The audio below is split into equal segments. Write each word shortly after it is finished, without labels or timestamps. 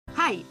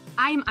Hi,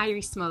 I'm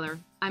Iris Muller.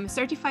 I'm a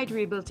certified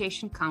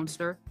rehabilitation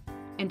counselor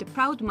and a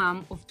proud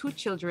mom of 2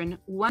 children,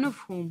 one of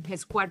whom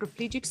has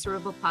quadriplegic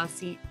cerebral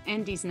palsy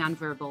and is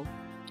nonverbal.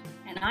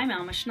 And I'm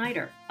Alma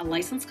Schneider, a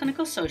licensed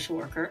clinical social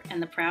worker and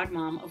the proud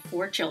mom of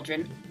 4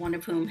 children, one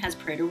of whom has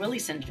Prader-Willi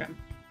syndrome.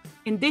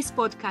 In this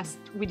podcast,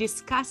 we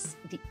discuss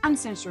the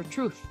uncensored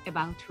truth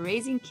about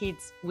raising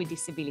kids with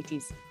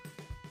disabilities.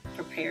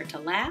 Prepare to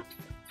laugh,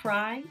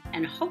 cry,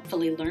 and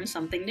hopefully learn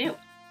something new.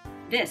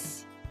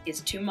 This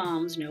is Two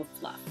Moms, No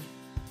Fluff.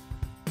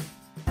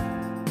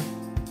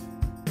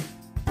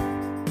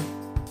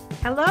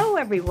 Hello,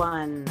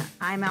 everyone.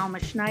 I'm Alma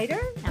Schneider,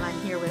 and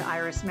I'm here with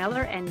Iris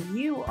Miller, and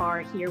you are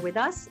here with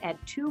us at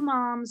Two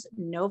Moms,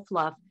 No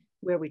Fluff,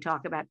 where we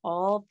talk about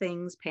all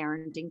things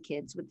parenting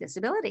kids with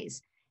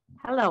disabilities.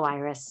 Hello,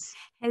 Iris.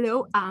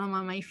 Hello,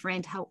 Alma, my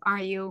friend. How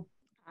are you?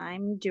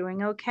 I'm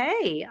doing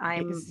okay.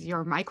 Is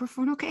your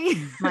microphone okay?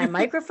 My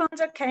microphone's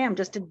okay. I'm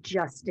just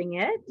adjusting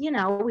it. You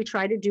know, we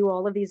try to do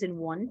all of these in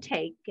one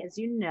take, as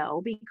you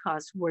know,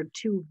 because we're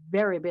 2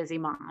 very busy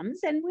moms,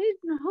 and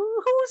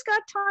who's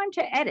got time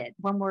to edit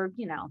when we're,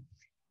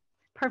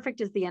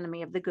 perfect is the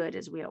enemy of the good,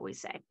 as we always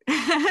say.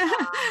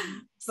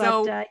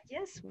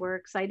 Yes, we're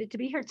excited to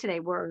be here today.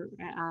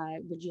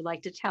 Would you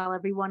like to tell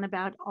everyone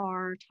about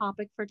our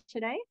topic for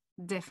today?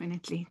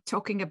 Definitely.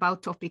 Talking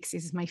about topics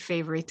is my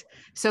favorite.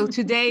 So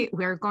today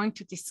we're going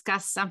to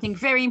discuss something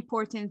very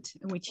important,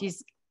 which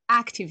is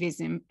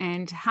activism,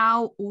 and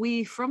how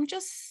we from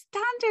just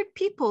standard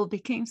people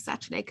became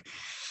such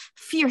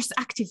fierce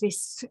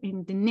activists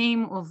in the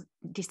name of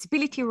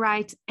disability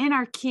rights and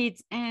our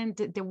kids and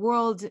the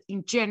world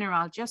in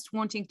general, just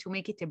wanting to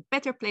make it a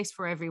better place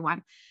for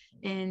everyone.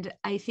 And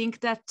I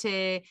think that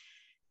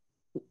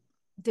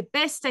the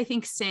best,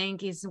 saying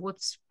is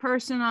what's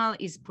personal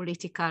is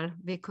political,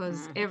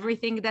 because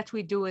everything that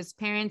we do as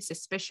parents,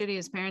 especially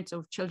as parents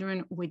of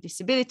children with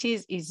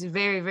disabilities, is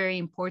very, very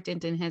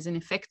important and has an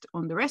effect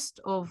on the rest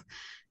of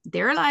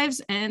their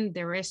lives and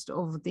the rest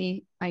of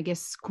the,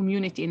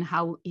 community and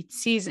how it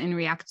sees and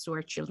reacts to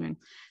our children.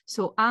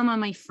 So Alma,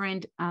 my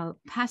friend, I'll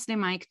pass the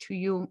mic to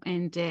you,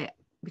 and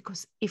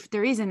because if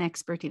there is an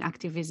expert in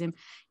activism,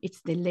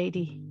 it's the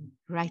lady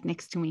right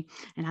next to me.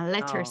 And I'll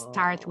let her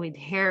start with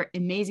her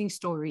amazing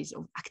stories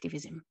of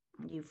activism.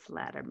 You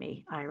flatter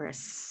me,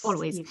 Iris.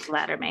 Always. You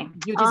flatter me.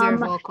 You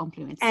deserve all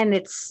compliments. And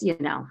it's,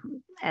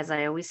 as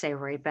I always say,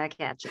 right back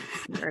at you.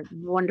 You're a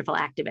wonderful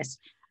activist.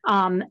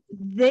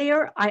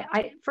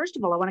 First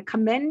of all, I want to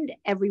commend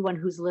everyone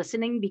who's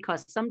listening,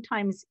 because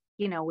sometimes,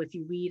 if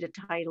you read a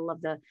title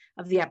of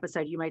the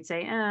episode, you might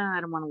say, I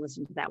don't want to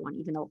listen to that one,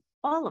 even though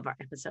all of our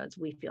episodes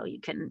we feel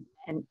you can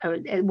and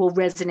it will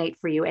resonate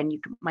for you, and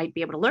you might be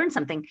able to learn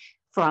something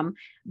from.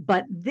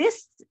 But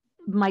this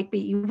might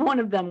be one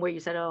of them where you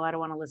said, I don't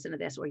want to listen to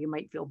this, or you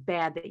might feel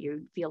bad that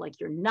you feel like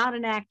you're not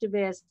an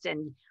activist,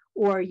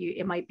 or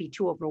it might be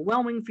too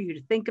overwhelming for you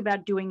to think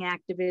about doing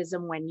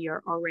activism when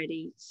you're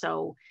already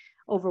so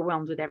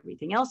overwhelmed with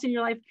everything else in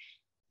your life.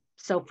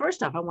 So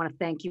first off, I want to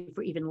thank you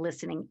for even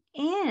listening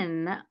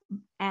in.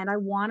 And I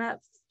want to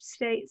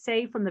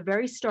say from the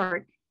very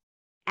start,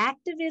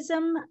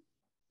 activism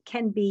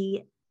can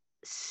be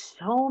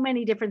so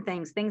many different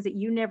things that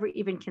you never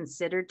even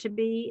considered to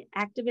be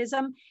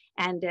activism.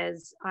 And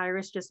as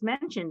Iris just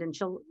mentioned, and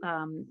she'll,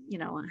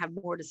 have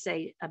more to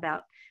say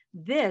about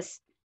this,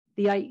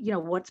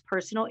 what's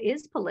personal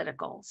is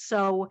political.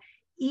 So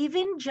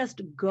even just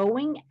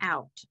going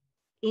out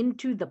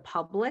into the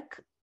public,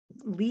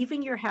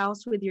 leaving your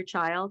house with your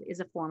child is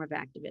a form of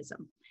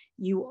activism.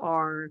 You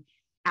are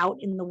out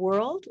in the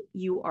world,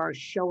 you are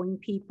showing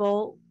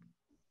people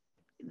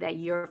that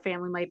your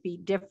family might be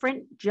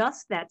different.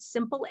 Just that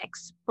simple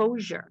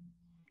exposure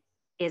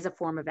is a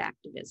form of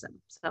activism.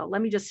 So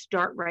let me just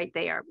start right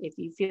there. If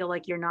you feel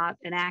like you're not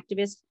an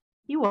activist,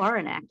 you are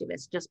an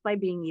activist just by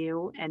being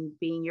you and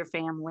being your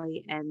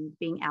family and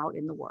being out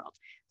in the world.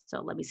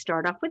 So let me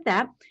start off with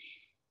that.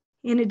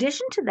 In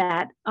addition to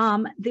that,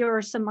 I'm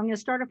going to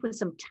start off with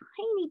some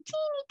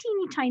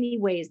teeny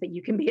ways that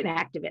you can be an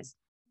activist.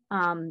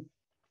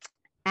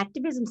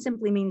 Activism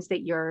simply means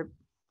that you're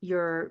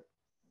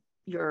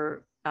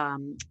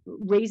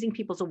raising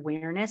people's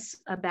awareness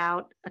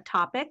about a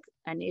topic,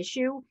 an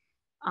issue,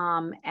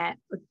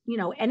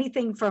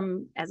 anything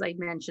from, as I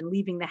mentioned,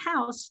 leaving the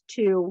house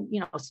to,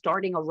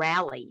 starting a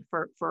rally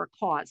for a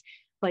cause.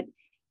 But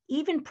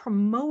even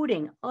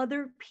promoting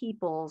other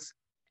people's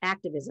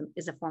activism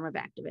is a form of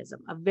activism,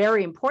 a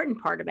very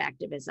important part of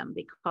activism,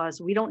 because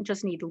we don't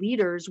just need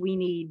leaders, we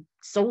need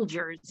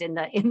soldiers in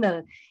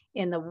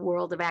the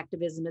world of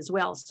activism as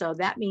well. So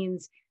that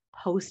means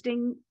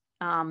posting,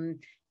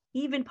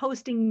 even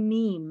posting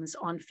memes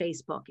on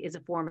Facebook is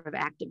a form of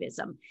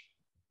activism.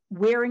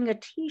 Wearing a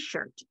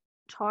t-shirt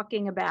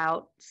talking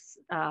about,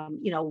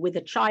 with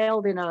a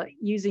child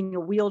using a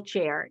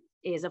wheelchair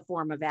is a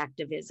form of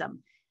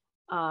activism.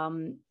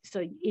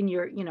 So in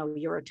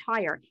your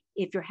attire,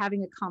 if you're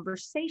having a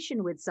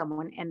conversation with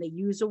someone and they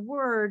use a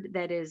word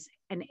that is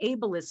an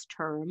ableist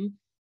term,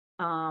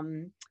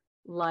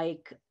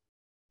 like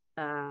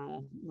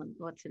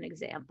what's an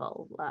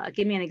example?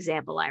 Give me an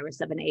example,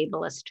 Iris, of an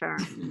ableist term.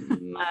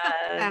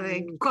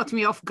 Caught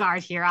me off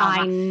guard here, I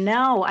Alma.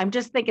 know. I'm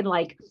just thinking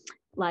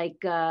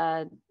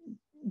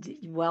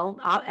well,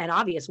 an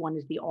obvious one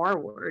is the R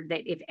word,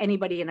 that if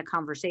anybody in a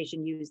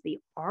conversation used the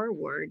R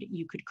word,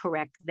 you could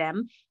correct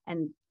them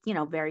and,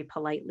 very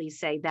politely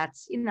say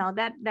that's,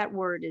 that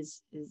word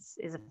is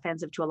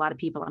offensive to a lot of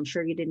people. I'm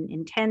sure you didn't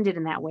intend it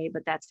in that way,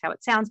 but that's how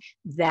it sounds.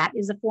 That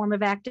is a form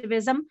of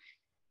activism.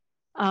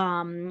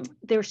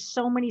 There's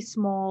so many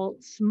small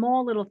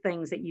little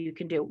things that you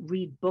can do.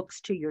 Read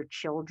books to your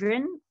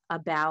children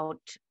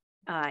about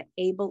that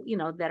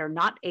are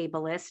not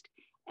ableist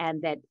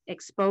and that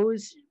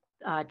expose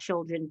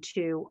children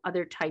to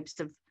other types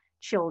of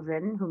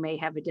children who may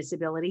have a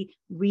disability.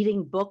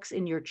 Reading books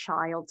in your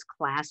child's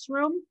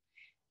classroom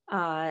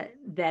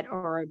that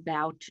are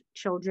about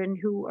children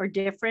who are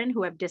different,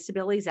 who have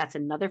disabilities. That's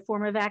another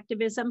form of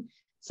activism.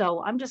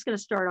 So I'm just going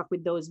to start off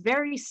with those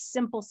very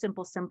simple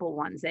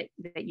ones that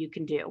you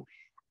can do.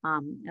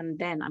 And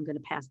then I'm going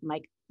to pass the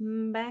mic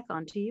back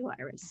on to you,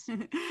 Iris.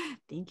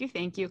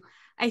 Thank you.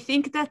 I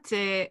think that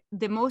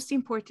the most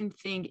important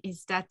thing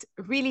is that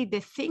really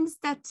the things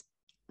that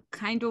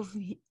kind of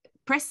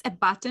press a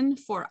button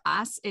for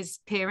us as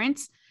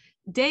parents,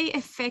 they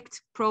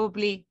affect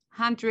probably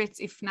hundreds,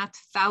 if not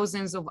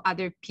thousands of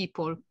other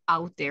people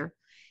out there.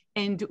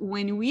 And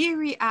when we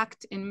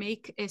react and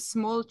make a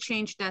small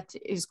change that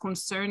is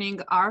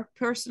concerning our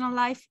personal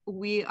life,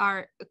 we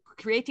are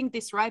creating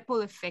this ripple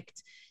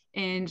effect.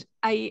 And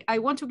I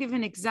want to give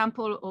an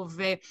example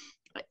of a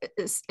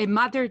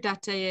mother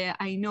that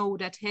I know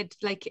that had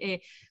like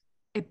a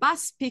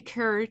bus pick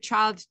her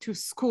child to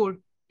school.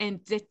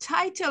 And the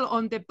title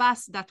on the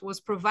bus that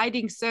was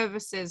providing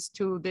services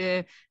to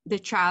the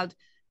child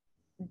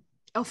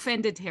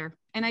offended her.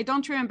 And I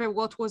don't remember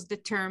what was the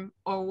term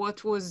or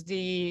what was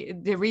the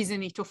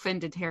reason it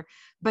offended her,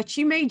 but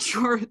she made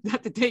sure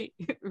that they,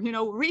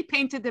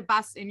 repainted the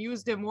bus and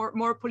used a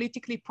more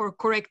politically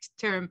correct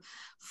term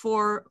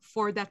for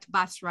that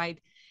bus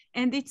ride.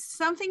 And it's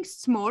something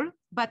small,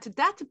 but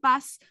that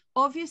bus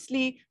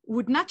obviously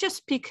would not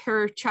just pick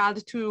her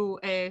child to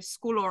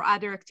school or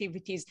other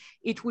activities.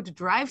 It would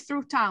drive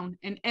through town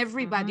and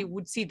everybody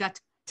would see that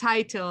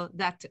title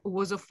that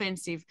was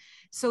offensive.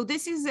 So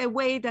this is a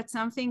way that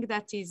something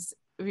that is,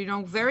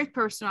 very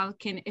personal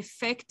can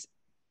affect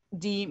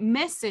the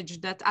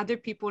message that other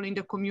people in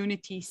the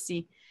community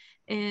see.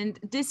 And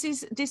this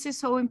is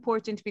so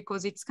important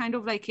because it's kind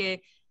of like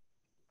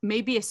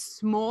maybe a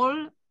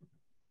small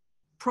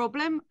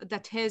problem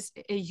that has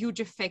a huge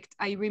effect.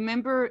 I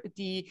remember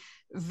the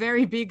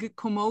very big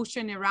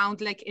commotion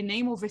around like a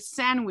name of a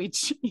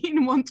sandwich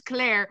in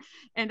Montclair,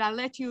 and I'll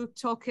let you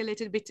talk a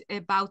little bit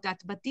about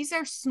that. But these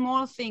are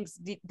small things,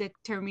 the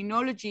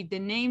terminology, the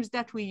names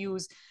that we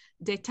use,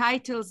 the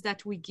titles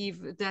that we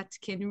give that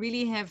can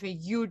really have a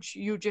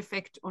huge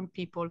effect on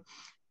people.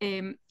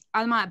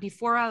 Alma,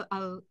 before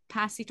I'll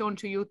pass it on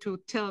to you to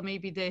tell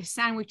maybe the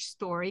sandwich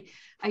story,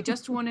 I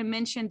just want to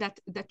mention that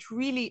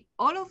really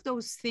all of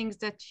those things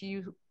that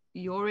you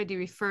already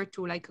referred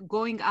to, like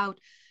going out,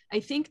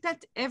 I think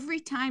that every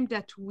time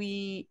that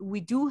we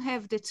do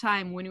have the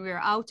time when we're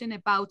out and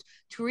about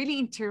to really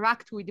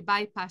interact with the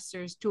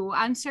bypassers, to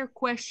answer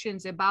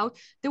questions about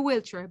the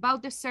wheelchair,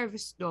 about the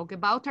service dog,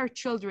 about our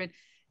children,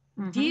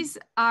 these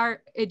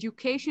are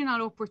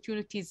educational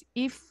opportunities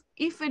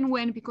if and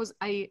when, because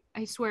I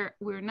swear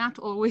we're not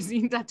always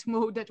in that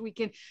mode that we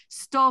can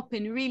stop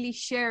and really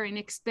share and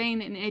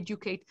explain and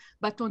educate.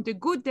 But on the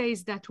good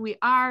days that we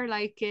are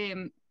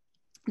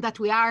that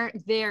we are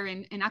there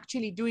and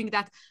actually doing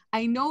that,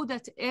 I know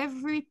that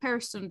every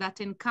person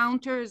that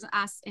encounters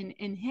us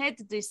and had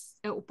this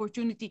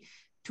opportunity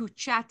to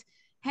chat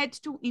had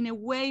to, in a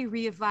way,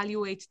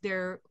 reevaluate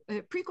their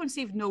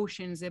preconceived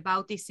notions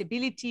about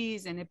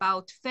disabilities and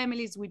about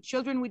families with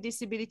children with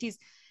disabilities.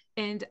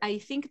 And I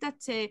think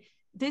that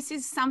this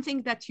is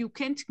something that you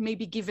can't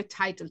maybe give a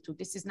title to.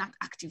 This is not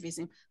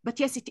activism, but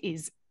yes, it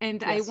is.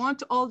 And yes. I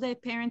want all the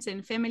parents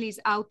and families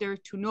out there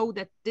to know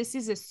that this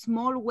is a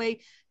small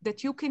way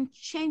that you can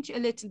change a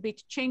little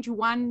bit, change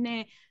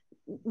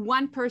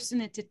one person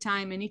at a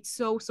time. And it's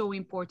so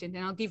important.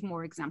 And I'll give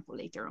more example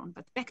later on,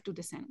 but back to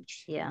the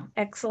sandwich. Yeah,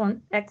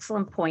 excellent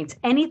points.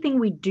 Anything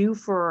we do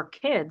for our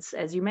kids,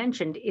 as you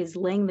mentioned, is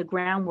laying the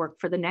groundwork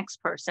for the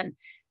next person.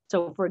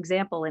 So for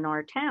example, in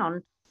our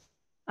town,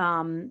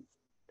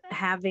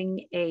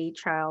 having a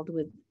child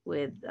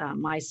with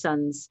my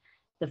son's,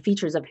 the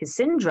features of his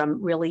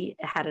syndrome really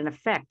had an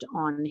effect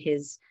on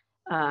his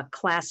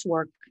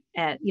classwork,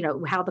 at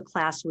how the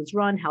class was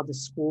run, how the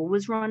school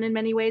was run in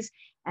many ways.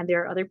 And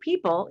there are other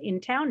people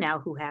in town now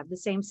who have the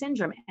same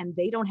syndrome, and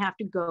they don't have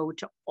to go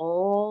to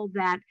all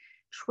that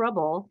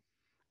trouble,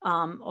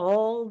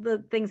 all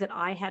the things that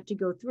I had to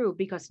go through,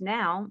 because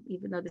now,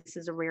 even though this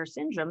is a rare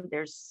syndrome,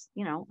 there's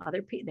there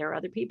are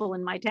other people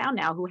in my town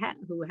now who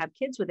have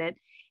kids with it,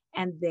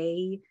 and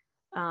they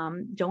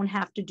don't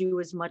have to do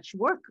as much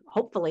work,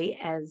 hopefully,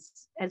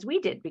 as we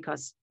did,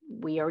 because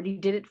we already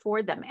did it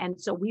for them.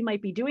 And so we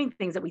might be doing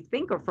things that we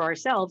think are for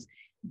ourselves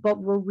but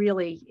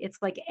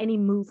it's like any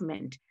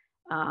movement.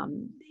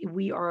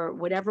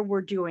 Whatever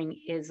we're doing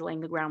is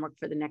laying the groundwork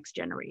for the next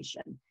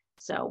generation.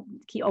 So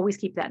always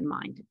keep that in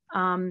mind.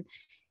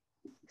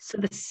 So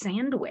the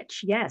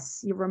sandwich,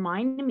 yes, you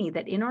reminded me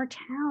that in our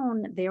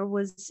town, there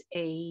was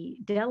a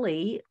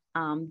deli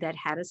that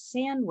had a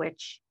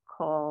sandwich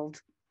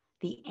called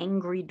the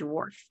Angry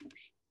Dwarf.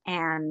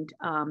 And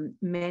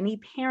many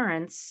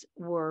parents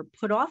were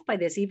put off by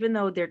this, even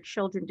though their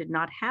children did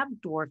not have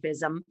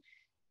dwarfism.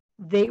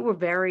 They were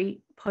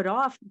very put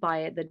off by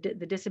it.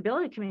 The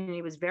disability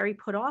community was very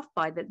put off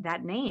by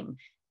that name,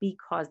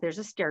 because there's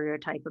a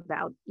stereotype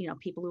about,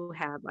 people who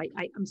have,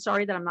 I'm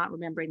sorry that I'm not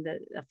remembering the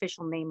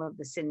official name of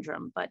the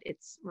syndrome, but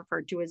it's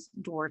referred to as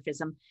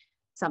dwarfism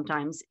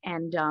sometimes.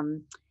 And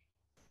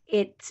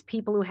it's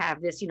people who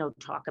have this,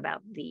 talk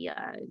about the,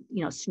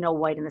 Snow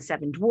White and the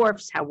Seven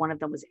Dwarfs, how one of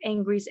them was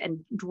angry,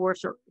 and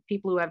dwarfs, or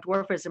people who have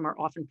dwarfism, are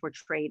often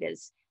portrayed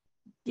as,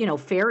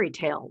 fairy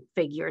tale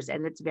figures.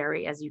 And it's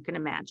very, as you can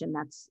imagine,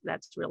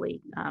 that's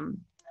really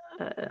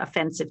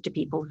offensive to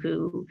people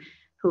who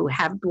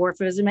have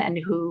dwarfism and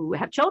who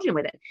have children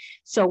with it.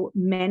 So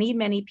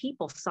many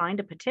people signed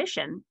a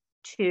petition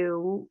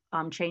to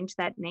change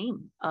that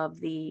name of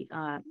the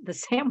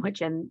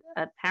sandwich, and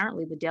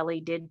apparently the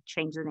deli did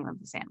change the name of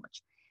the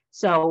sandwich.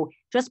 So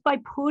just by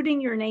putting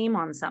your name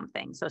on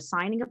something, so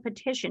signing a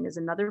petition is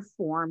another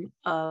form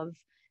of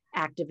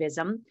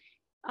activism.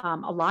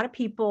 A lot of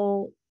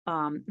people,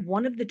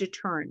 one of the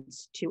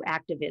deterrents to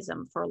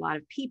activism for a lot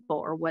of people,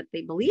 or what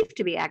they believe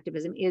to be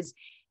activism, is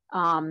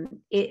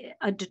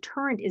a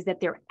deterrent is that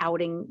they're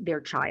outing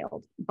their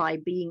child by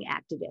being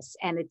activists.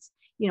 And it's,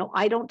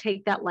 I don't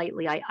take that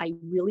lightly. I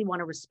really want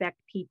to respect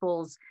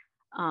people's,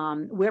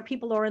 where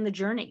people are in the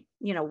journey.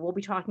 We'll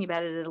be talking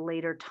about it at a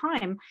later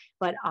time,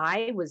 but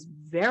I was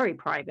very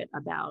private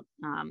about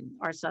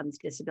our son's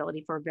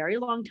disability for a very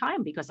long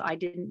time, because I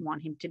didn't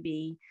want him to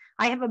be,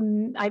 I have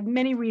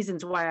many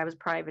reasons why I was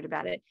private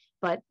about it,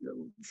 but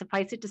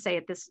suffice it to say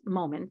at this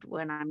moment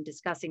when I'm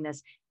discussing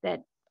this,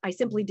 that I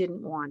simply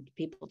didn't want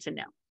people to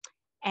know,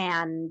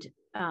 and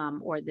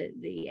or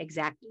the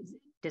exact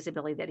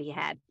disability that he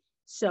had.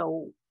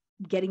 So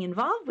getting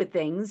involved with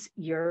things,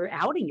 you're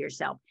outing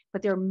yourself.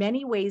 But there are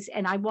many ways,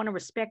 and I want to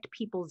respect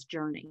people's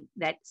journey,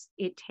 that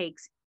it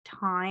takes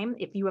time.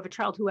 If you have a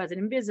child who has an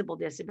invisible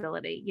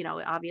disability,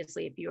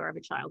 obviously if you have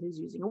a child who's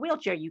using a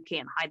wheelchair, you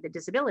can't hide the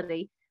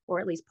disability, or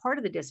at least part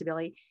of the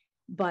disability.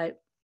 But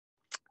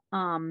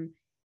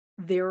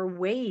there are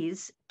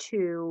ways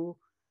to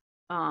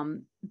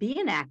be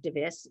an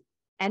activist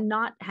and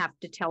not have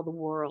to tell the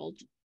world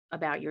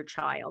about your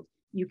child.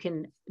 You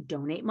can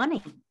donate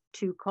money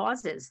to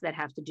causes that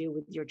have to do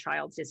with your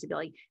child's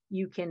disability.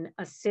 You can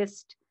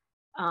assist,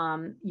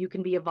 you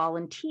can be a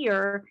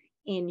volunteer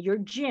in your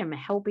gym,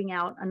 helping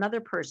out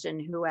another person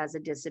who has a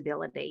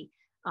disability,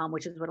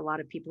 which is what a lot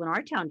of people in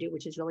our town do,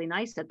 which is really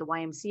nice. At the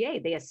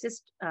YMCA, they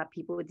assist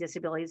people with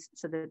disabilities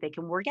so that they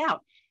can work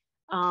out.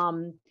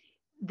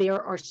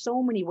 There are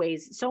so many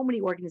ways, so many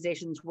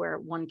organizations where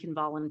one can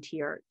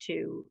volunteer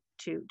to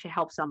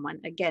help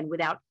someone, again,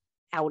 without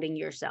outing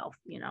yourself,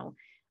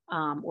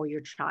 or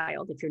your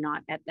child, if you're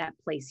not at that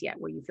place yet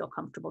where you feel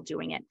comfortable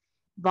doing it.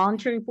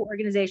 Volunteering for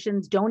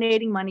organizations,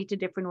 donating money to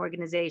different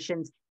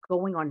organizations,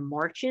 going on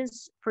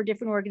marches for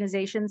different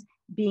organizations,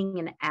 being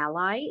an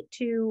ally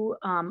to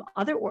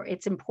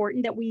it's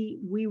important that we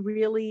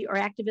really are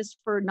activists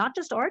for not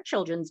just our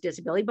children's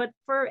disability, but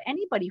for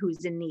anybody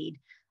who's in need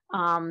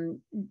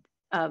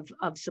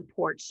of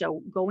support.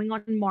 So going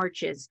on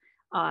marches,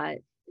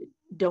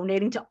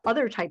 donating to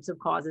other types of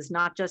causes,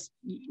 not just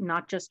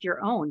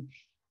your own.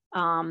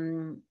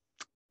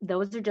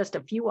 Those are just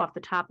a few off the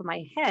top of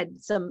my head.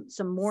 Some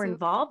more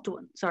involved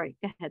ones. Sorry,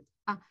 go ahead.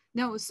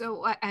 No,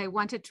 so I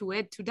wanted to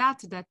add to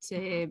that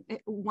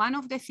one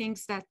of the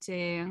things that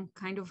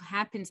kind of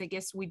happens, I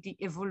guess, with the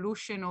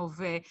evolution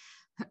of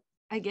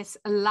I guess,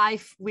 a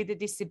life with a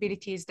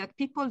disability is that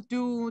people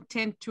do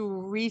tend to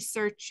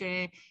research,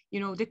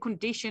 the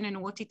condition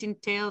and what it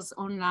entails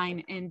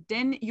online. And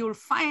then you'll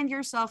find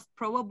yourself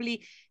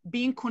probably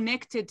being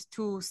connected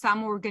to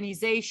some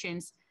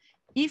organizations.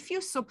 If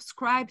you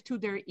subscribe to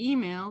their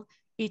email,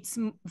 it's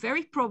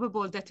very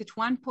probable that at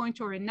one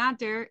point or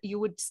another, you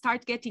would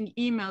start getting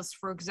emails,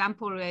 for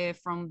example,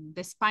 from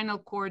the Spinal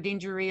Cord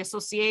Injury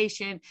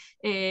Association,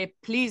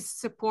 please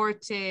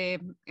support,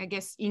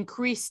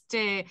 increased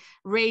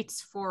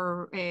rates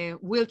for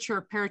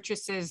wheelchair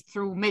purchases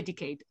through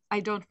Medicaid. I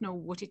don't know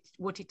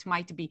what it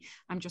might be.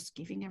 I'm just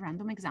giving a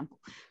random example.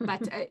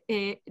 But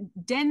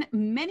then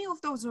many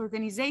of those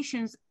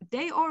organizations,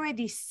 they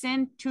already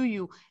send to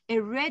you a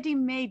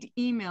ready-made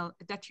email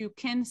that you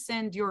can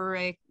send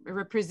your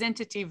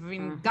representative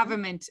in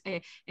government,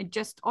 and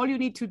just all you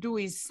need to do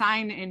is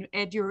sign and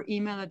add your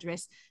email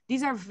address.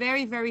 These are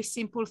very, very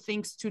simple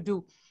things to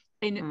do.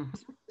 And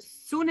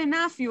soon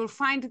enough, you'll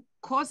find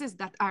causes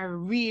that are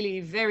really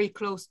very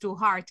close to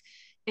heart.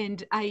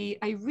 And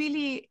I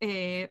really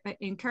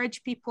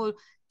encourage people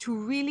to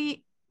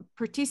really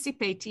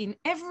participate in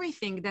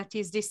everything that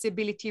is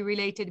disability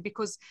related,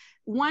 because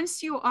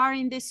once you are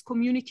in this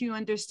community, you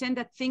understand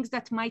that things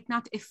that might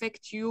not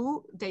affect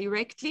you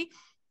directly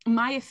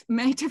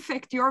might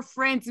affect your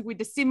friends with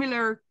a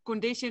similar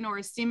condition or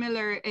a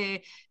similar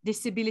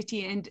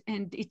disability, and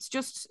it's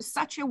just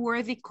such a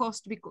worthy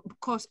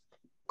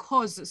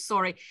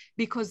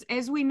because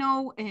as we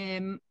know,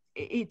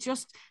 it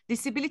just,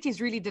 disability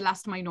is really the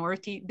last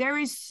minority. There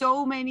is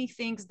so many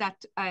things that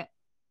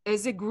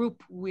as a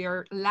group we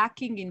are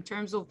lacking in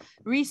terms of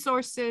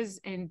resources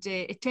and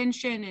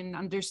attention and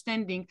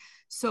understanding.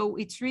 So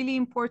it's really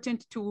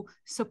important to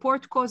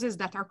support causes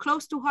that are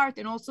close to heart,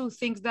 and also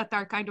things that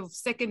are kind of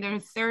second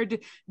and third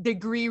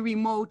degree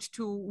remote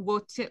to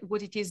what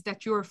it is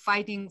that you're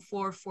fighting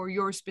for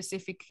your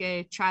specific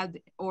child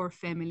or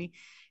family.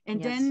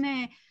 And yes.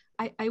 Then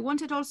I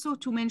wanted also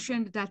to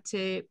mention that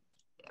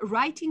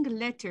writing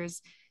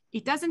letters,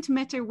 it doesn't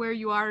matter where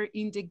you are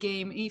in the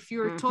game. If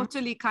you're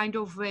totally kind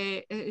of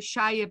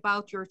shy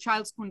about your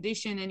child's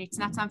condition and it's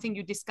not something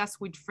you discuss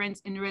with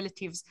friends and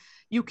relatives,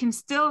 you can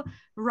still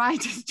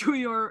write to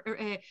your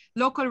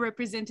local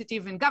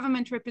representative and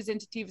government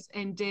representatives,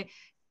 and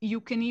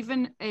you can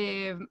even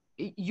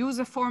use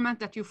a format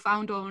that you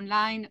found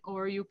online,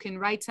 or you can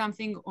write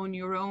something on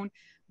your own.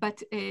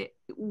 But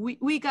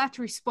we got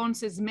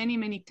responses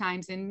many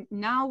times. And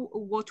now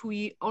what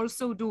we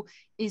also do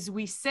is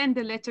we send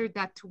a letter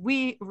that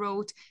we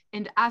wrote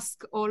and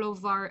ask all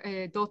of our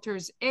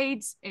daughters'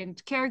 aides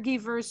and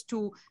caregivers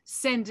to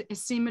send a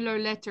similar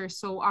letter.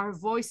 So our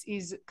voice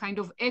is kind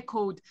of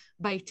echoed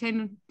by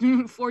 10,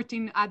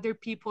 14 other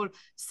people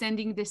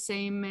sending the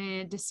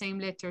same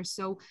letter.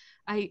 So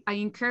I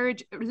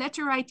encourage,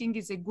 letter writing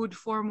is a good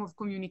form of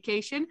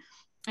communication.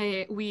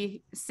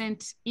 We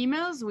sent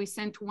emails, we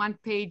sent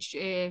one-page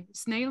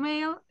snail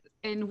mail,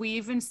 and we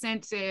even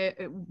sent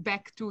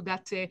back to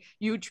that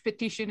huge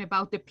petition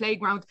about the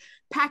playground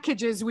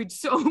packages with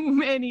so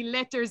many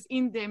letters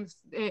in them,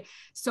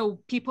 so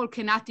people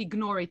cannot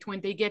ignore it. When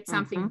they get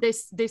something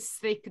this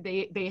thick,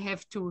 they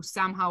have to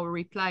somehow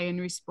reply and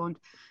respond.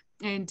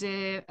 And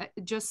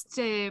just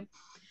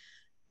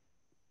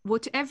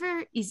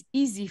whatever is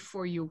easy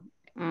for you.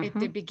 At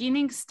the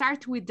beginning,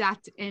 start with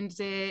that, and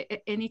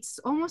it's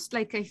almost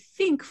like, I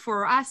think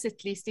for us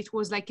at least, it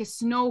was like a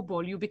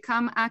snowball. You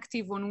become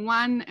active on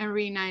one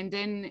arena and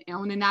then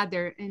on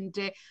another. And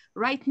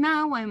right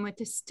now I'm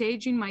at a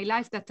stage in my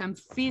life that I'm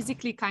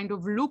physically kind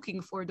of looking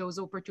for those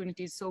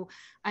opportunities. So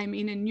I'm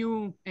in a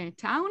new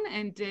town,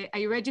 and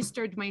I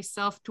registered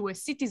myself to a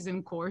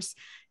citizen course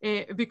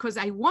because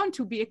I want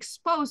to be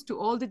exposed to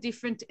all the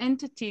different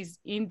entities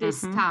in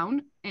this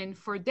town, and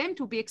for them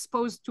to be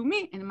exposed to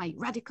me and my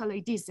radical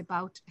ideas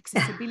about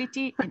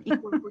accessibility and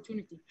equal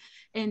opportunity.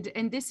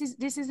 And this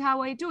is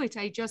how I do it.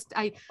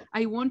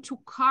 I want to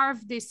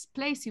carve this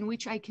place in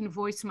which I can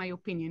voice my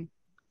opinion.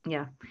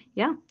 Yeah.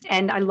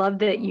 And I love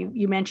that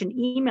you mentioned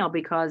email,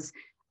 because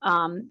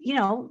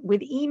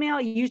with email,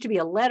 it used to be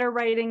a letter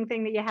writing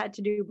thing that you had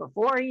to do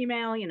before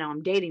email.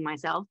 I'm dating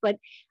myself, but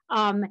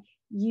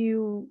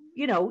you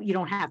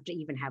don't have to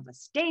even have a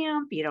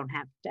stamp. You don't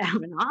have to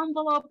have an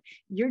envelope.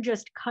 You're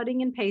just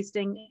cutting and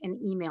pasting an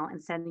email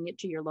and sending it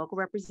to your local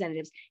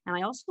representatives. And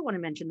I also want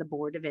to mention the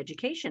Board of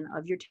Education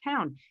of your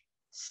town.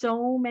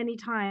 So many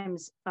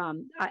times,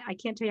 I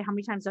can't tell you how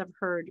many times I've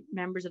heard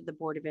members of the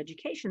Board of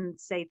Education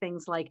say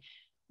things like,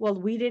 well,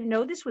 we didn't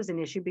know this was an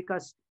issue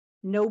because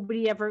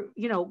nobody ever,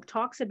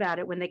 talks about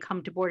it when they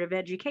come to Board of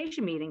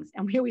Education meetings.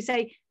 And we always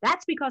say,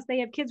 that's because they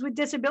have kids with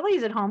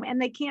disabilities at home and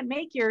they can't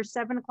make your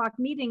 7 o'clock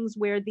meetings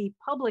where the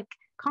public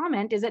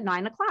comment is at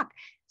 9 o'clock.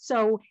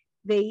 So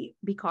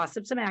because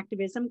of some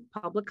activism,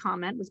 public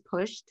comment was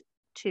pushed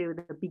to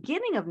the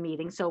beginning of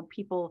meetings. So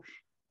people,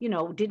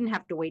 didn't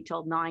have to wait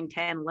till 9,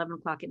 10, 11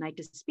 o'clock at night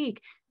to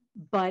speak,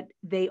 but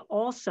they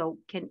also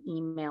can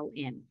email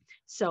in.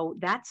 So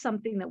that's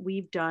something that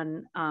we've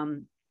done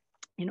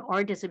in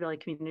our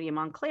disability community in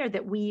Montclair,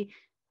 that we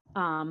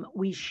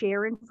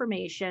share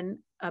information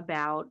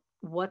about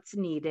what's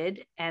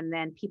needed, and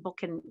then people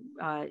can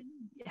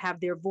have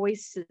their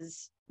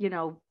voices,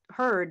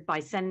 heard by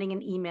sending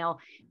an email.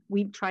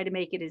 We try to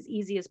make it as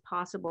easy as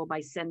possible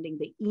by sending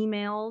the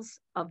emails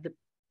of the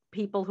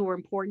people who are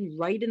important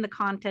right in the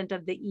content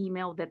of the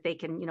email, that they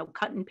can,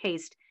 cut and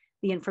paste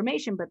the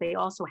information, but they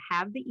also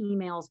have the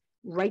emails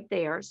right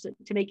there, so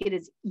to make it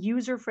as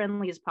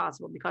user-friendly as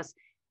possible, because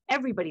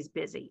everybody's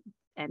busy.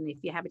 And if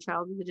you have a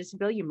child with a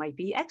disability, you might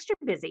be extra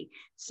busy.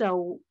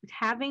 So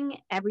having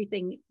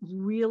everything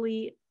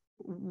really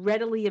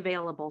readily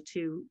available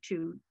to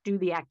do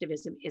the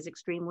activism is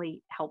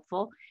extremely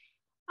helpful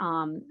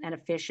and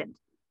efficient.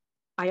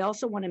 I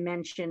also want to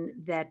mention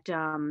that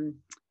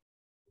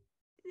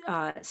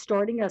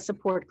starting a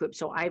support group.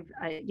 So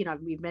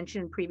we've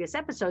mentioned in previous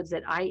episodes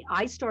that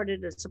I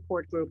started a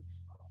support group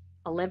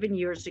 11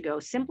 years ago,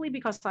 simply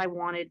because I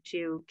wanted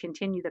to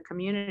continue the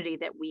community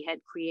that we had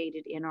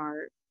created in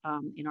our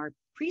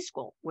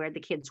preschool where the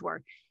kids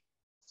were.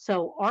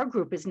 So our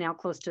group is now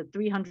close to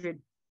 300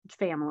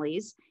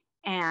 families,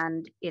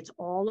 and it's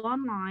all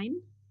online.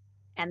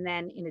 And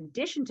then in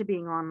addition to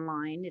being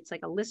online, it's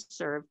like a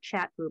listserv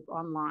chat group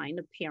online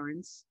of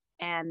parents.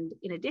 And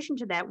in addition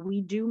to that,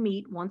 we do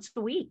meet once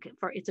a week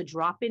it's a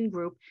drop-in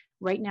group.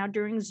 Right now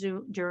during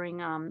Zoom, during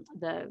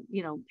the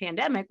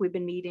pandemic, we've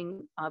been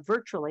meeting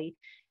virtually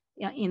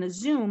in a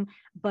Zoom.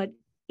 But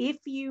if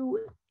you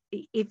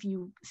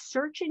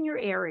search in your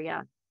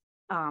area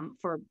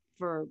for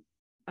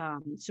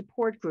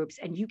support groups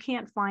and you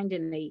can't find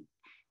any,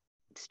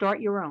 start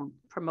your own,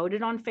 promote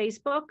it on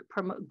Facebook,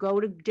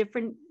 go to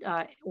different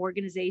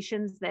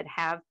organizations that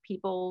have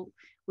people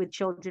with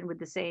children with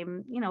the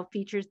same,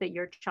 features that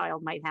your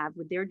child might have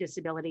with their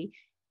disability,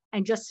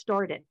 and just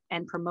start it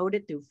and promote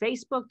it through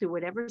Facebook, through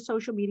whatever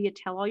social media.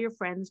 Tell all your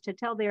friends to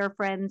tell their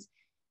friends,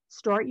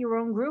 start your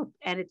own group.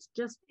 And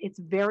it's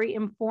very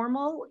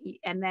informal.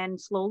 And then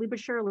slowly but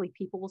surely,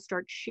 people will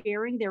start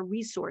sharing their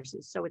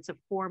resources. So it's a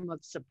form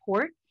of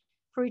support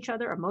for each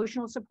other,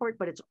 emotional support,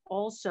 but it's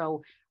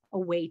also a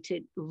way to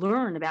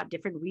learn about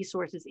different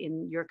resources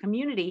in your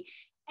community.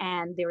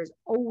 And there is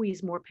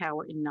always more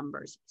power in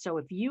numbers. So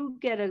if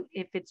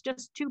it's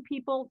just 2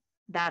 people,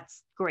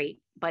 that's great.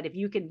 But if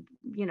you can,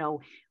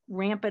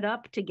 ramp it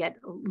up to get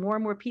more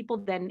and more people,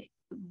 then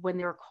when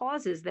there are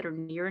causes that are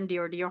near and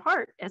dear to your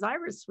heart, as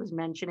Iris was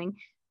mentioning,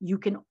 you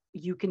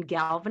can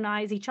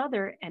galvanize each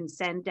other and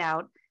send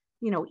out,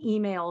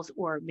 emails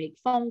or make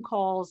phone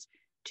calls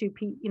to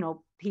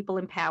people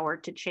in power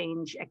to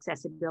change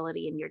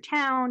accessibility in your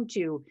town,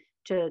 to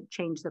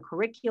change the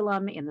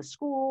curriculum in the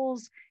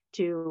schools,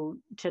 to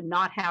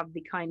not have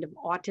the kind of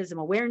autism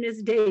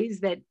awareness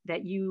days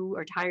that you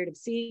are tired of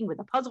seeing with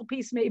a puzzle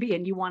piece maybe,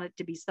 and you want it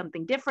to be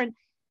something different.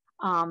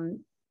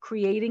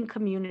 Creating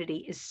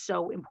community is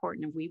so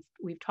important. And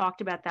we've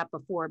talked about that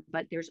before,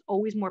 but there's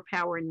always more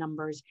power in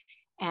numbers.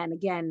 And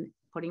again,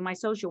 putting my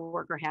social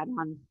worker hat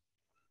on,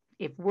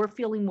 if we're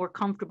feeling more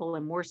comfortable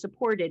and more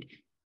supported,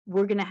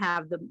 we're going to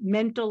have the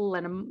mental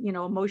and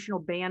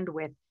emotional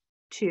bandwidth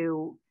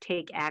to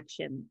take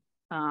action,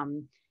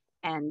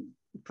 and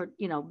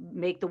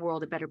make the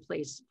world a better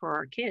place for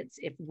our kids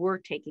if we're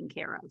taken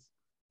care of.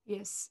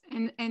 Yes,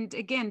 and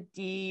again,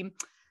 the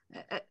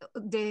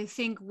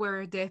thing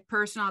where the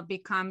personal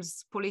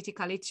becomes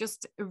political, it's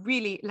just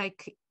really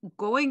like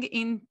going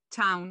in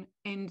town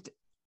and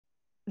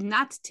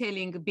not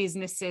telling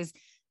businesses,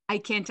 I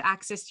can't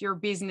access your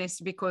business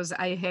because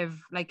I have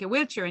like a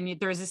wheelchair and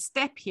there's a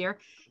step here.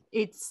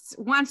 It's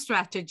one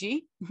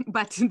strategy,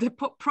 but the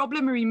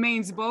problem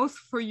remains both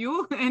for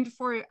you and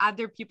for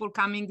other people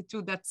coming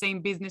to that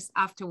same business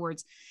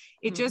afterwards.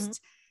 It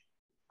just,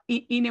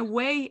 in a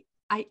way,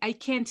 I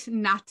can't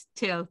not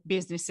tell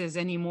businesses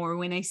anymore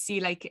when I see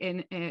like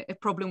a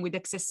problem with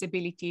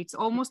accessibility. It's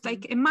almost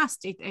like a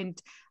must. And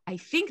I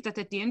think that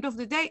at the end of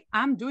the day,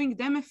 I'm doing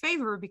them a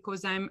favor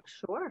because I'm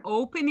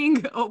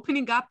opening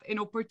up an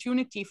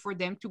opportunity for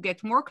them to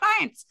get more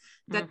clients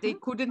that they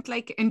couldn't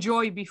like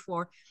enjoy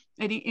before.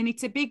 And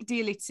it's a big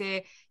deal. It's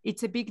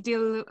a big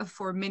deal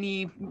for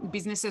many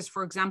businesses.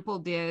 For example,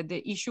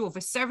 the issue of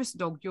a service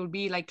dog, you'll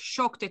be like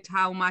shocked at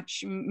how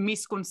much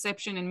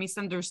misconception and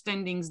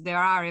misunderstandings there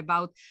are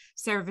about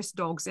service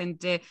dogs. And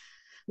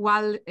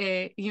while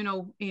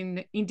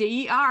in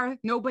the ER,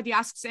 nobody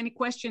asks any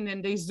question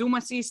and they zoom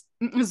us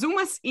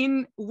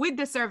in with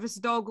the service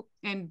dog,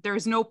 and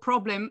there's no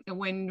problem.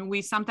 When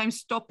we sometimes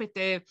stop at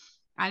a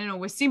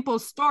simple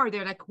store,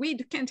 they're like, we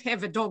can't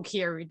have a dog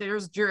here,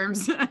 there's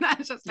germs. And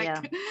I'm just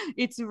like,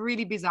 it's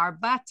really bizarre.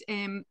 But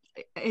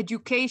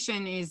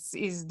education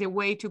is the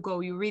way to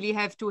go. You really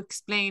have to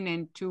explain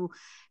and to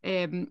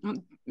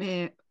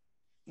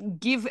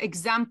give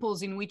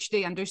examples in which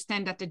they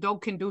understand that the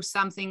dog can do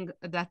something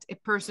that a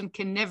person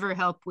can never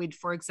help with.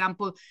 For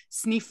example,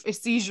 sniff a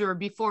seizure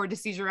before the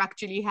seizure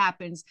actually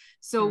happens.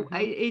 So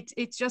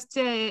it's just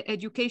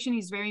education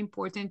is very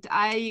important.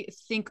 I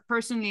think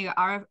personally,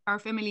 our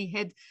family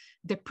had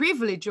the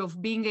privilege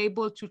of being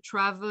able to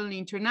travel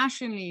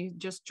internationally,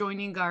 just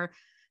joining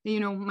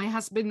my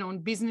husband on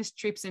business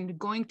trips and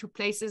going to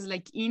places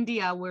like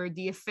India, where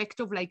the effect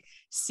of like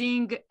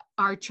seeing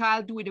our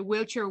child with a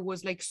wheelchair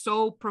was like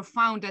so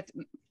profound that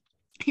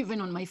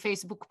even on my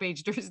Facebook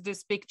page, there's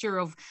this picture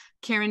of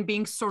Karen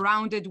being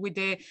surrounded with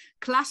a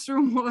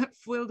classroom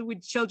filled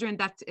with children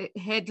that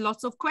had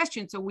lots of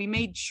questions. So we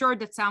made sure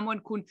that someone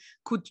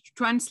could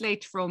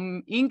translate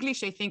from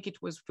English, I think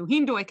it was, to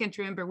Hindu. I can't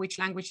remember which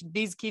language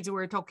these kids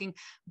were talking,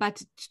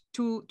 but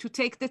to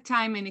take the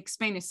time and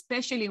explain,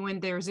 especially when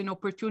there's an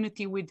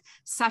opportunity with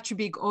such a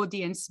big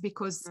audience,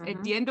 because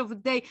at the end of the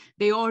day,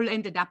 they all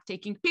ended up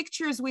taking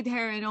pictures with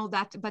her and all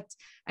that. But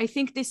I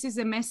think this is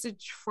a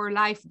message for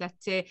life,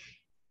 that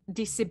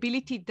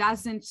disability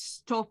doesn't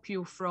stop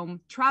you from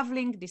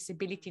traveling.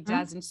 Disability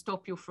doesn't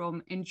stop you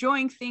from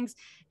enjoying things,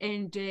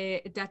 and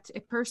that a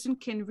person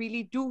can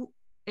really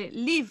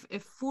live a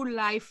full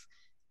life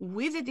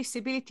with a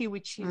disability,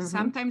 which is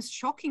sometimes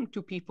shocking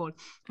to people,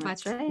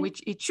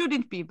 which it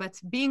shouldn't be. But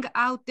being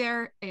out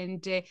there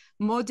and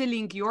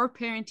modeling your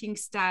parenting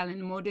style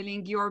and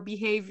modeling your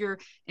behavior,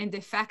 and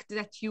the fact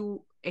that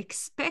you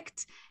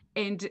expect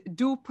and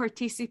do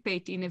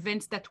participate in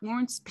events that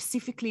weren't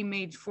specifically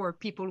made for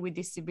people with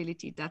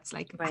disability. That's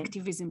like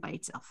activism by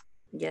itself.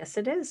 Yes,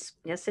 it is.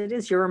 Yes, it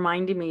is. You're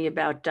reminding me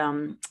about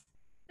the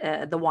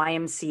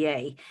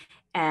YMCA,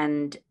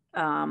 and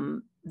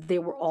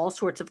there were all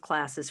sorts of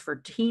classes for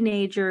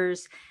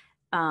teenagers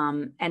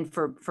and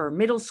for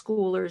middle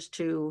schoolers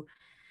to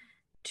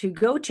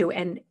go to.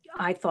 And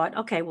I thought,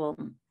 okay, well,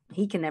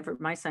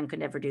 my son could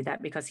never do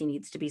that because he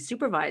needs to be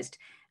supervised.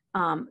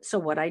 So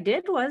what I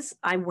did was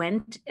I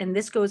went, and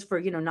this goes for,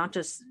 not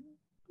just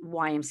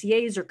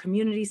YMCAs or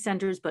community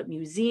centers, but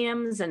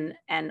museums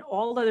and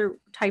all other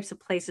types of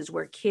places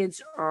where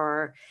kids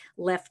are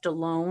left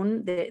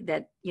alone,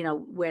 that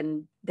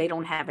when they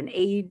don't have an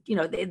aide,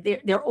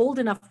 they're old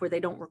enough where they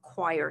don't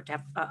require to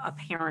have a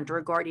parent or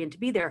a guardian to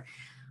be there.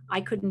 I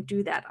couldn't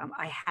do that.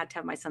 I had to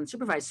have my son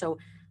supervised. So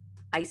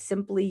I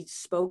simply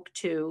spoke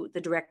to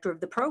the director of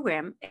the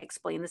program,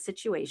 explained the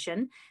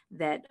situation,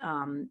 that,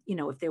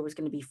 if there was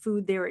going to be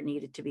food there, it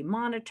needed to be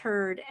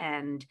monitored.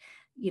 And,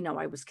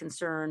 I was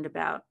concerned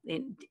about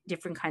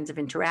different kinds of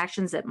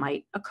interactions that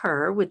might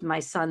occur with my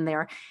son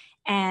there.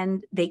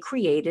 And they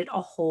created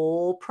a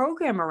whole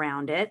program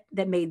around it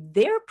that made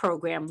their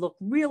program look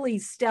really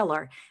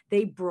stellar.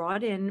 They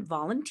brought in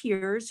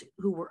volunteers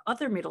who were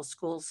other middle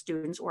school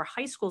students or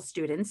high school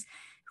students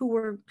who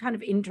were kind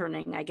of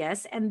interning, I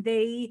guess, and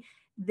they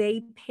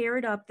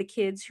paired up the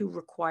kids who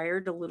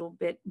required a little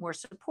bit more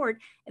support,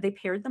 and they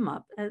paired them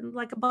up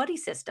like a buddy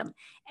system.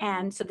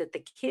 And so that the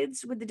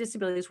kids with the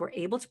disabilities were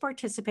able to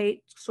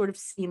participate sort of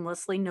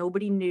seamlessly.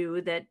 Nobody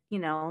knew that,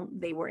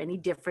 they were any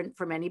different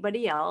from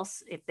anybody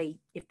else if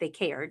they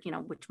cared,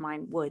 which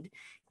mine would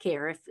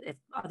care if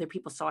other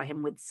people saw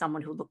him with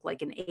someone who looked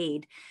like an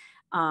aide,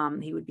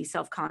 he would be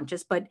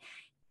self-conscious. But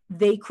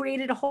they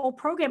created a whole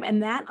program,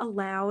 and that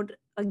allowed,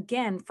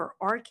 again, for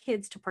our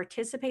kids to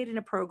participate in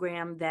a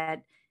program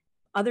that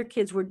other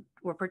kids were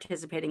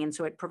participating in.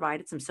 So it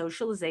provided some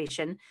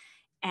socialization,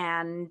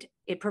 and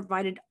it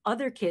provided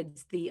other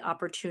kids the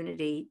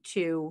opportunity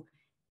to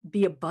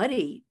be a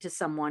buddy to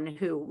someone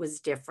who was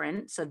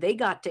different. So they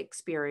got to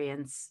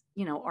experience,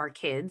 our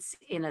kids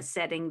in a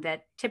setting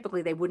that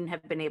typically they wouldn't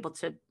have been able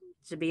to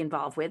be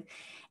involved with.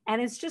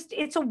 And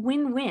it's a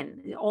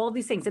win-win, all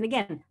these things. And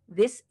again,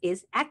 this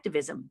is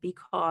activism,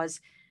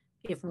 because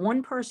if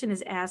one person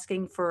is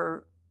asking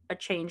for a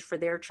change for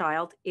their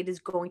child, it is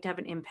going to have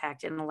an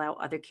impact and allow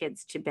other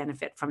kids to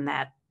benefit from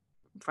that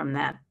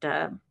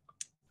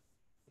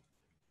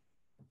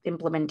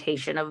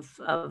implementation of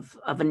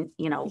an,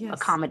 Yes.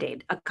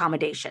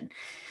 accommodation.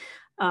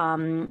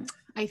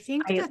 I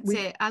think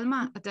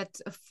Alma, that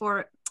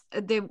for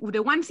the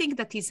one thing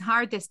that is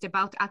hardest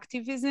about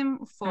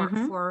activism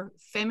for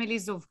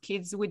families of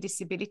kids with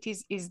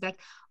disabilities is that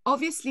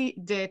obviously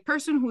the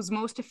person who's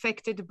most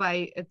affected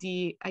by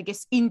the, I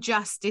guess,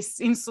 injustice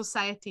in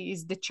society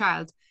is the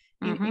child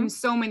in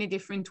so many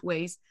different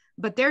ways,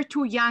 but they're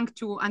too young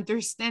to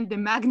understand the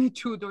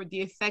magnitude or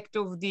the effect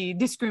of the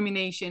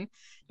discrimination,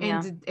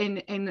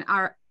 and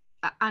are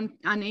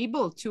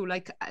unable to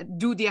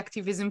do the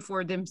activism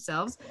for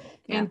themselves.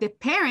 And the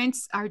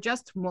parents are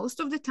just most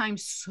of the time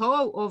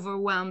so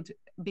overwhelmed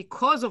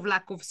because of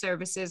lack of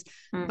services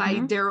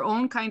by their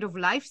own kind of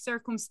life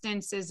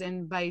circumstances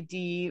and by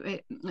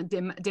the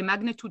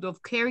magnitude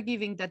of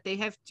caregiving that they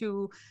have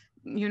to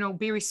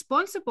be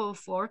responsible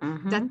for,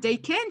 that they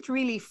can't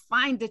really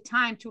find the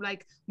time to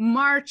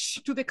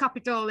march to the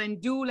Capitol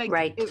and do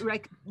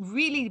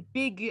really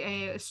big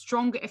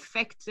strong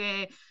effect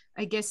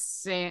I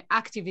guess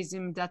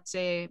activism that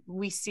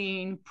we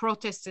see in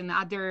protests and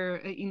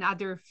in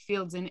other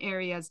fields and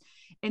areas.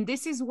 And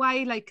this is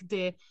why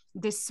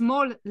the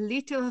small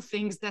little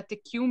things that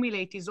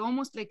accumulate is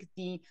almost like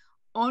the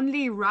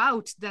only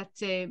route that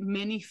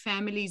many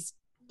families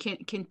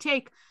can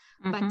take.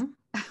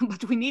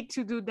 But we need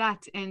to do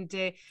that, and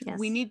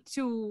we need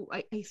to,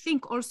 I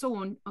think,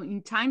 also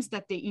in times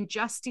that the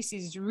injustice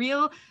is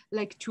real,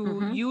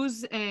 to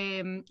use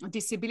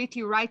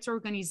disability rights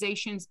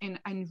organizations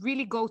and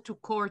really go to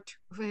court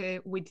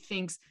with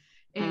things.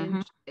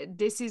 And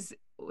this is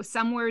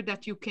somewhere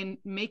that you can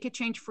make a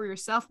change for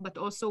yourself, but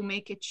also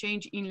make a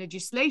change in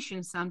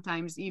legislation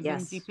sometimes,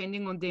 even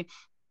depending on the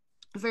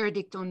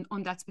verdict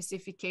on that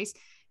specific case.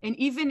 And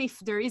even if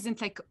there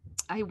isn't,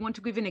 I want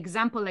to give an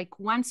example,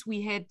 once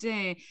we had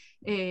to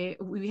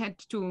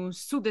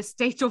sue the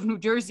state of New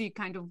Jersey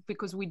kind of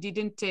because we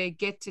didn't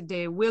get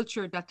the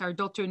wheelchair that our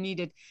daughter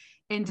needed.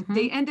 And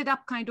they ended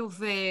up kind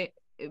of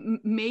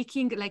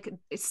making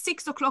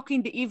 6 o'clock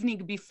in the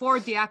evening before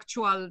the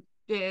actual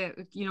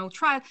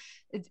trial,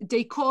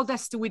 they called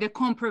us with a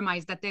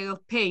compromise that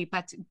they'll pay,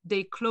 but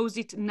they close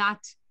it not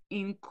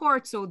in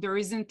court, so there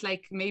isn't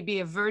maybe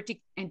a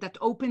verdict, and that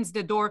opens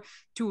the door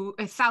to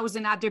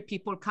 1,000 other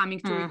people coming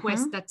to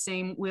request that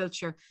same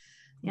wheelchair.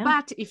 Yeah.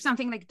 But if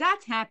something like that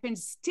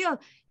happens,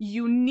 still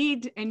you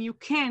need and you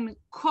can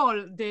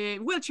call the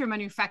wheelchair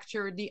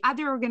manufacturer, the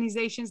other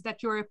organizations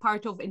that you're a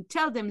part of, and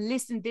tell them,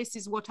 listen, this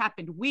is what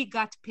happened. We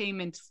got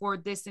payment for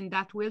this and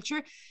that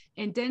wheelchair.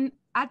 And then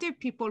other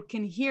people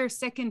can hear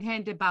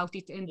secondhand about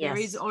it. And there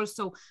is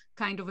also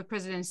kind of a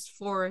precedence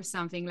for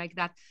something like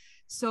that.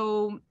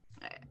 So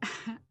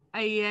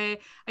I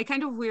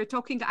kind of, we're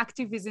talking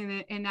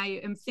activism, and I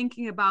am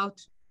thinking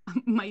about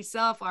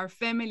myself, our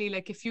family.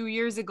 Like a few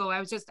years ago, I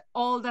was just,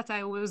 all that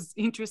I was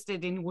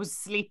interested in was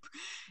sleep.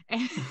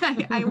 And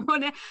I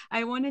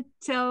want to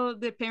tell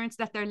the parents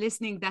that are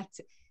listening that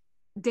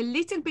the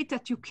little bit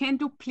that you can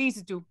do,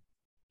 please do,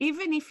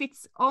 even if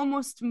it's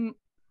almost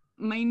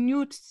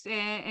minute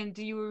and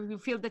you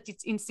feel that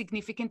it's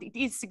insignificant. It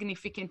is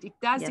significant. It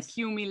does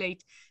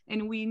accumulate,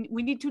 and we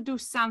need to do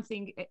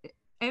something.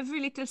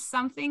 Every little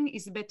something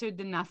is better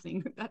than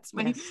nothing. That's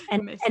my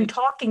message. And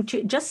talking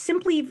to, just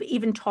simply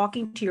even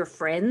talking to your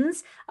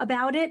friends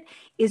about it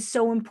is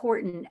so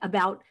important,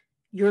 about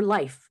your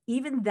life.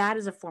 Even that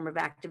is a form of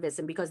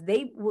activism, because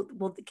they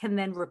can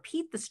then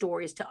repeat the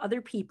stories to other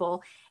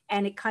people,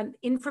 and it kind of,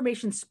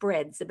 information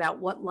spreads about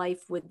what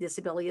life with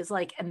disability is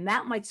like, and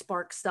that might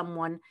spark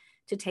someone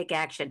to take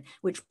action.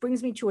 Which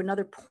brings me to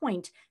another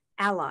point: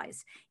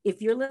 allies. If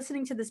you're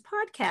listening to this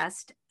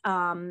podcast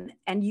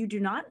and you do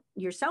not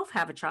yourself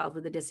have a child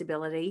with a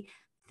disability,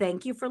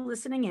 thank you for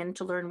listening in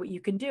to learn what you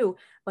can do.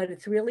 But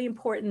it's really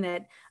important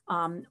that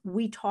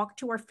we talk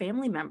to our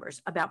family members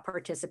about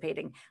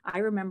participating. I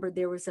remember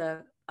there was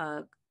a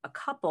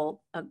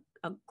couple, a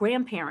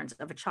grandparents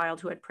of a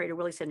child who had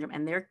Prader-Willi syndrome,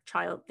 and their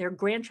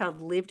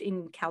grandchild lived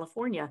in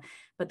California,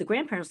 but the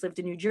grandparents lived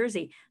in New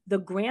Jersey. The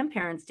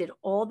grandparents did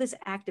all this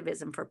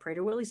activism for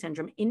Prader-Willi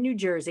syndrome in New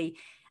Jersey,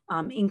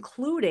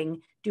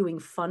 including doing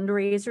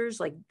fundraisers.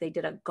 Like they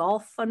did a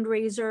golf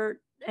fundraiser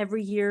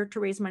every year to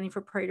raise money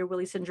for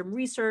Prader-Willi syndrome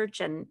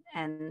research, and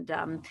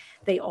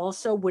they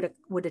also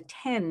would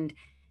attend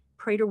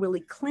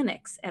Prader-Willi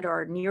clinics at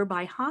our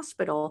nearby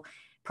hospital,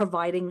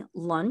 providing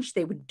lunch.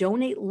 They would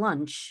donate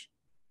lunch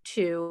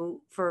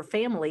for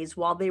families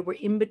while they were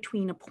in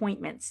between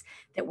appointments,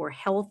 that were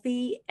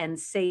healthy and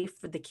safe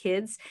for the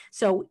kids.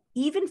 So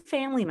even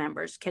family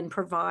members can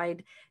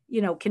provide,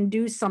 can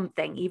do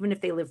something. Even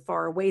if they live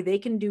far away, they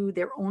can do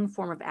their own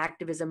form of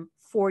activism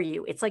for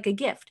you. It's like a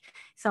gift.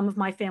 Some of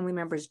my family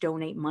members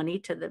donate money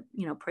to the,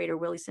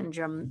 Prader-Willi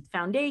Syndrome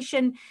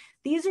Foundation.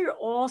 These are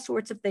all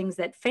sorts of things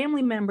that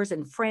family members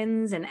and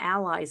friends and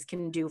allies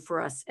can do for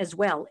us, as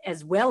well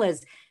as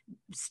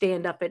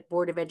stand up at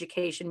Board of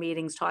Education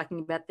meetings talking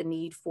about the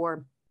need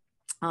for,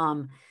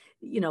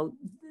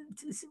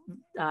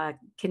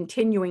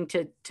 continuing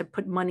to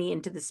put money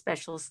into the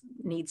special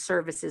needs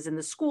services in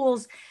the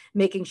schools,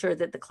 making sure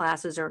that the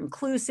classes are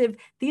inclusive.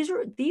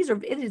 It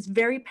is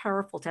very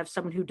powerful to have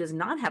someone who does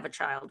not have a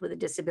child with a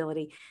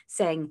disability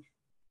saying,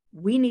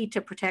 we need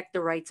to protect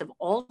the rights of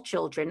all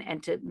children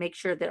and to make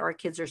sure that our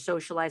kids are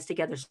socialized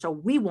together. So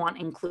we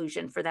want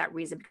inclusion for that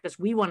reason, because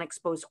we want to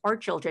expose our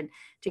children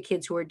to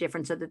kids who are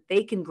different so that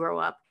they can grow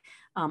up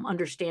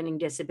understanding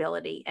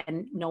disability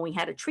and knowing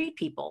how to treat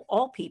people,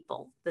 all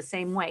people, the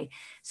same way.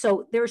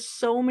 So there's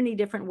so many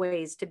different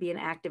ways to be an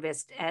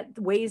activist, at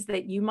ways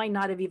that you might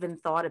not have even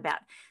thought about.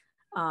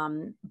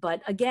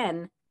 But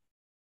again,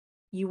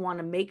 you want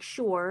to make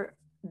sure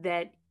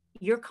that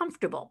you're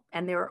comfortable,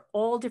 and there are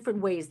all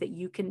different ways that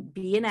you can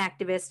be an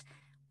activist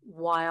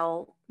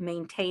while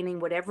maintaining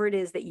whatever it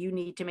is that you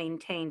need to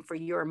maintain for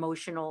your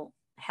emotional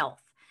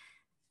health.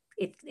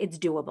 It's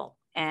doable,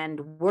 and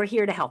we're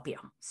here to help you.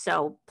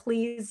 So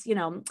please,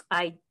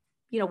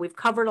 we've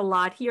covered a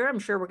lot here. I'm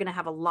sure we're going to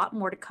have a lot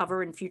more to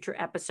cover in future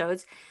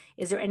episodes.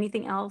 Is there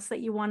anything else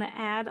that you want to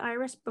add,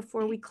 Iris,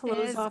 before we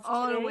close off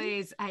today?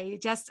 Always, I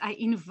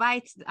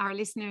invite our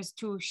listeners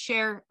to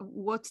share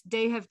what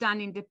they have done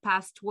in the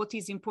past, what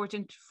is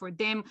important for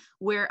them,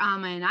 where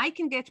Alma and I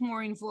can get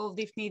more involved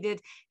if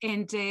needed,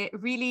 and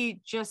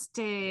really just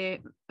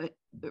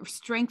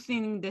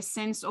strengthening the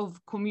sense of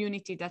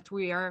community that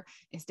we are,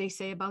 as they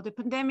say about the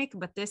pandemic,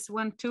 but this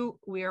one too,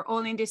 we are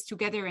all in this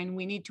together, and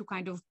we need to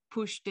kind of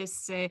push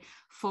this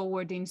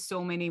forward in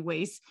so many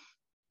ways.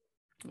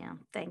 Yeah,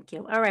 thank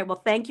you. All right,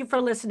 well, thank you for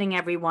listening,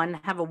 everyone.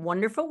 Have a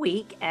wonderful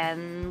week,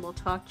 and we'll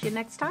talk to you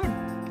next time.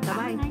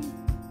 Bye-bye.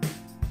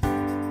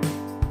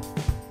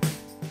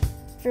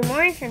 For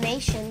more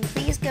information,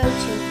 please go to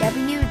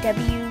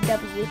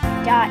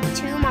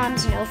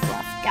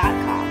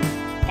www.twomomsnofluff.com.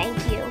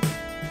 Thank you.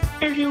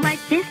 If you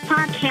like this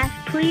podcast,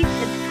 please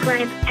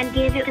subscribe and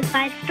give it a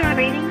 5-star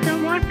rating so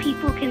more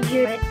people can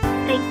hear it.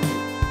 Thank you.